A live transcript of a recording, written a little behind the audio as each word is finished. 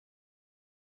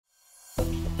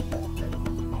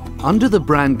Under the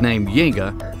brand name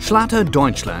Jaeger, Schlatter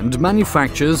Deutschland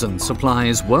manufactures and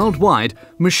supplies worldwide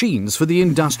machines for the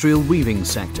industrial weaving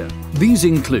sector. These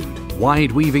include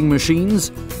wide weaving machines,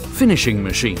 finishing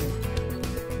machine,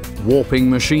 warping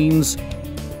machines,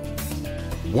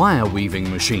 wire weaving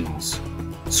machines,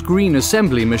 screen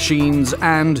assembly machines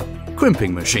and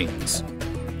crimping machines.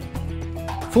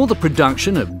 For the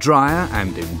production of dryer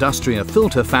and industrial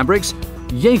filter fabrics,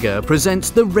 Jaeger presents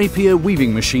the Rapier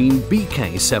weaving machine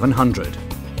BK700.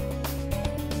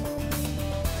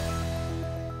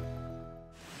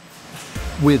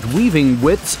 With weaving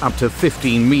widths up to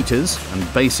 15 meters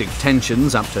and basic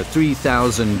tensions up to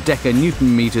 3,000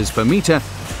 decanewton-meters per meter,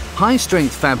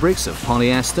 high-strength fabrics of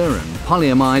polyester and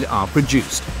polyamide are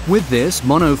produced. With this,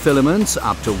 monofilaments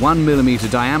up to 1 millimeter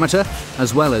diameter,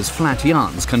 as well as flat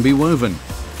yarns, can be woven.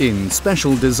 In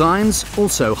special designs,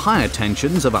 also higher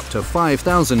tensions of up to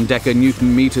 5,000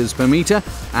 decanewton-meters per meter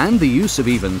and the use of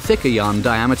even thicker yarn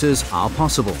diameters are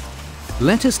possible.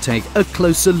 Let us take a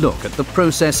closer look at the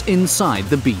process inside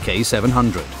the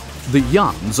BK700. The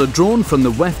yarns are drawn from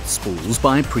the weft spools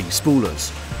by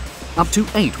pre-spoolers. Up to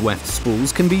 8 weft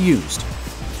spools can be used.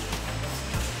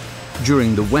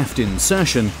 During the weft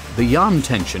insertion, the yarn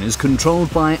tension is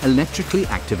controlled by electrically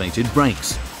activated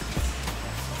brakes.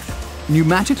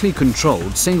 Pneumatically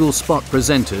controlled single-spot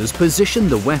presenters position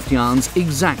the weft yarns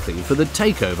exactly for the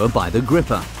takeover by the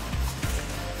gripper.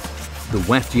 The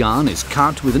weft yarn is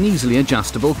cut with an easily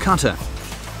adjustable cutter.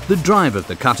 The drive of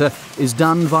the cutter is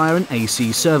done via an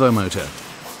AC servo motor.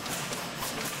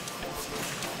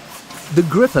 The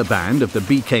gripper band of the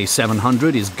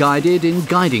BK700 is guided in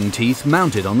guiding teeth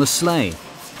mounted on the sleigh.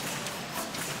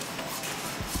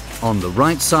 On the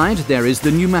right side, there is the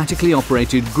pneumatically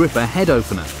operated gripper head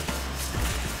opener.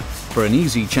 For an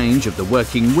easy change of the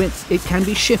working width, it can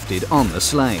be shifted on the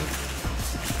sleigh.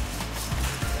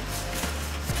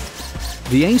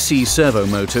 The AC servo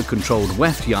motor controlled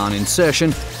weft yarn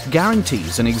insertion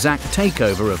guarantees an exact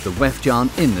takeover of the weft yarn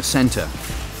in the center.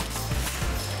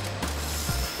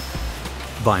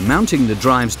 By mounting the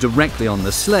drives directly on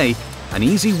the sleigh, an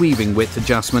easy weaving width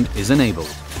adjustment is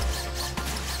enabled.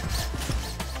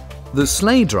 The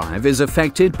sleigh drive is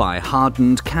affected by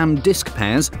hardened cam disc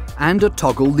pairs and a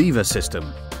toggle lever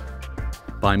system.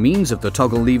 By means of the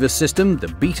toggle lever system, the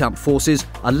beat-up forces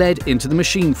are led into the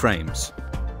machine frames.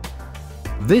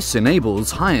 This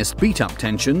enables highest beat-up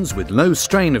tensions with low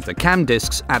strain of the cam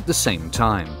discs at the same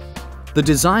time. The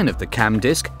design of the cam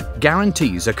disc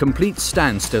guarantees a complete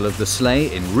standstill of the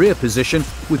sleigh in rear position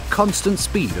with constant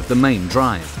speed of the main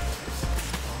drive.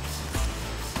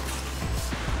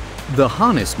 The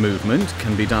harness movement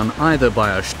can be done either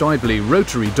by a Stäubli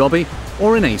rotary dobby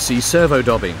or an AC servo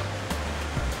dobby.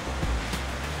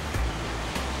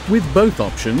 With both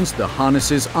options, the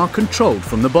harnesses are controlled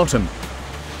from the bottom.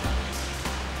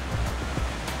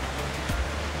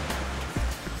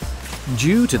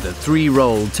 Due to the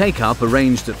 3-roll take-up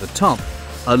arranged at the top,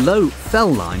 a low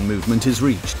fell line movement is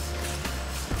reached.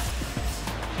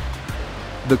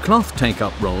 The cloth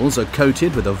take-up rolls are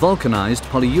coated with a vulcanized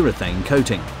polyurethane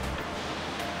coating.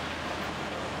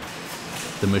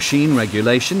 The machine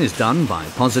regulation is done by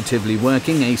positively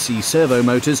working AC servo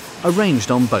motors arranged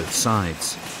on both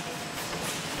sides.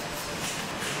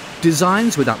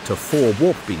 Designs with up to 4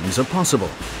 warp beams are possible.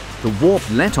 The warp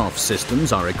let-off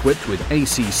systems are equipped with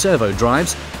AC servo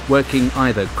drives working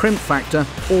either crimp factor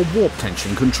or warp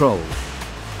tension control.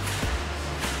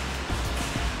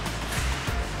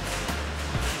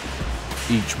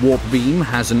 Each warp beam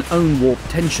has an own warp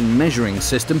tension measuring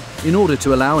system in order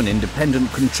to allow an independent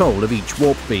control of each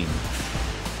warp beam.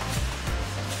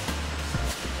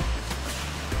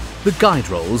 The guide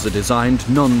rolls are designed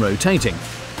non-rotating.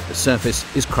 The surface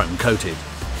is chrome-coated.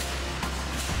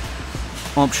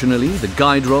 Optionally, the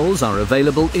guide rolls are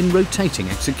available in rotating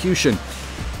execution.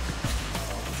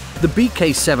 The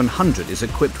BK700 is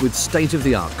equipped with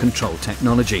state-of-the-art control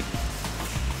technology.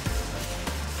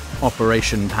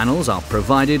 Operation panels are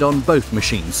provided on both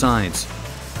machine sides.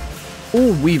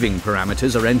 All weaving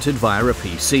parameters are entered via a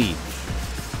PC.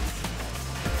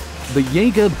 The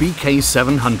Jaeger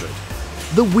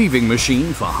BK700, the weaving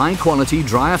machine for high-quality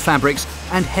dryer fabrics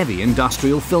and heavy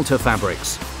industrial filter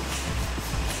fabrics.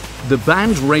 The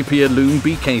band Rapier loom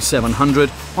BK700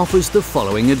 offers the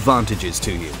following advantages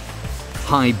to you: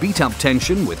 high beat-up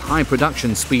tension with high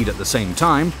production speed at the same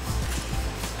time,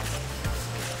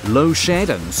 low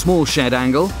shed and small shed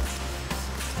angle,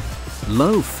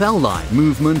 low fell line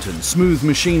movement and smooth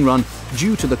machine run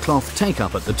due to the cloth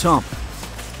take-up at the top,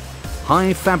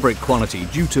 high fabric quality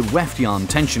due to weft yarn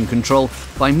tension control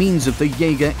by means of the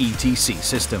Jaeger ETC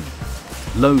system.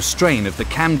 Low strain of the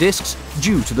cam discs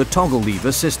due to the toggle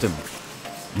lever system.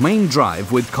 Main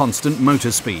drive with constant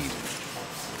motor speed.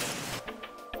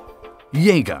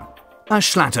 Jaeger, a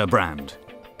Schlatter brand.